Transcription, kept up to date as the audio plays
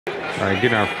All right,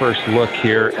 getting our first look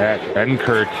here at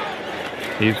Benkert.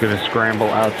 He's going to scramble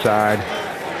outside,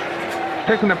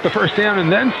 picking up the first down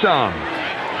and then some.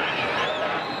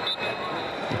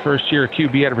 The first-year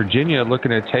QB out of Virginia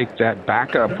looking to take that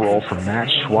backup role from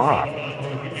Matt Schwab.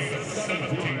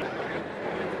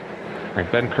 All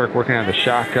right, Benkert working on the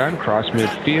shotgun, cross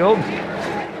midfield.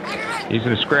 He's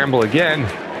going to scramble again.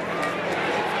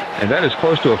 And that is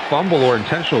close to a fumble or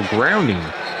intentional grounding.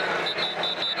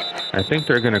 I think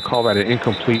they're going to call that an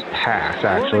incomplete pass,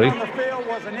 actually. On the field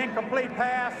was an incomplete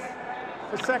pass.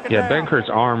 Yeah, Benkert's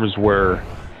arms were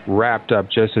wrapped up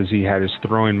just as he had his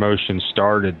throwing motion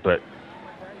started, but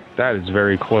that is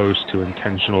very close to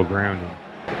intentional grounding.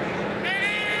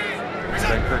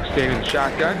 Benkert staying in the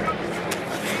shotgun.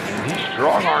 And he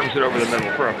strong arms it over the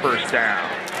middle for a first down.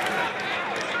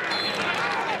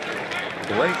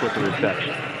 Blake with the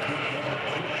reception.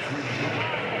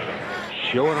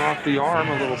 Showing off the arm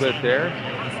a little bit there.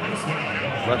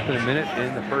 Less than a minute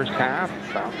in the first half.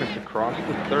 Falcons across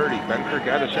the 30. Benkert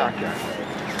got a shotgun.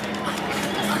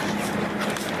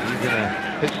 He's going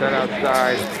to pitch that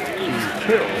outside to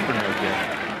Hill for no gain.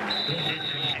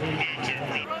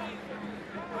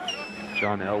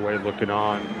 John Elway looking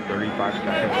on. 35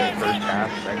 seconds in the first half.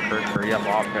 Benkert hurry up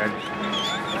offense.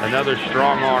 Another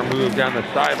strong arm move down the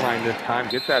sideline this time.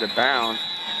 Gets out of bounds.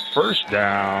 First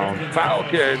down,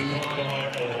 Falcons.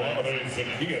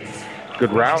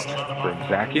 Good route from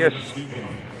Zacchaeus.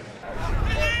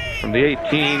 From the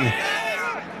 18,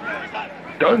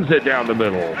 guns it down the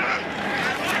middle.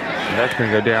 And that's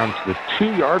going to go down to the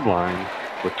 2-yard line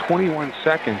with 21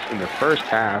 seconds in the first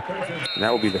half. And that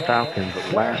will be the Falcons'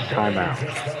 last timeout.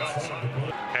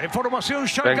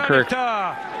 Benkert,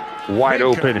 wide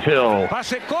open Hill.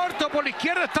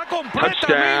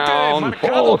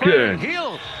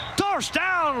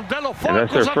 Touchdown, Falcons. And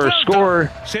that's their first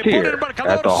score here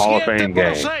at the Hall of Fame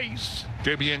game.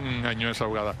 Qué bien engañó esa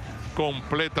jugada.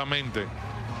 Completamente.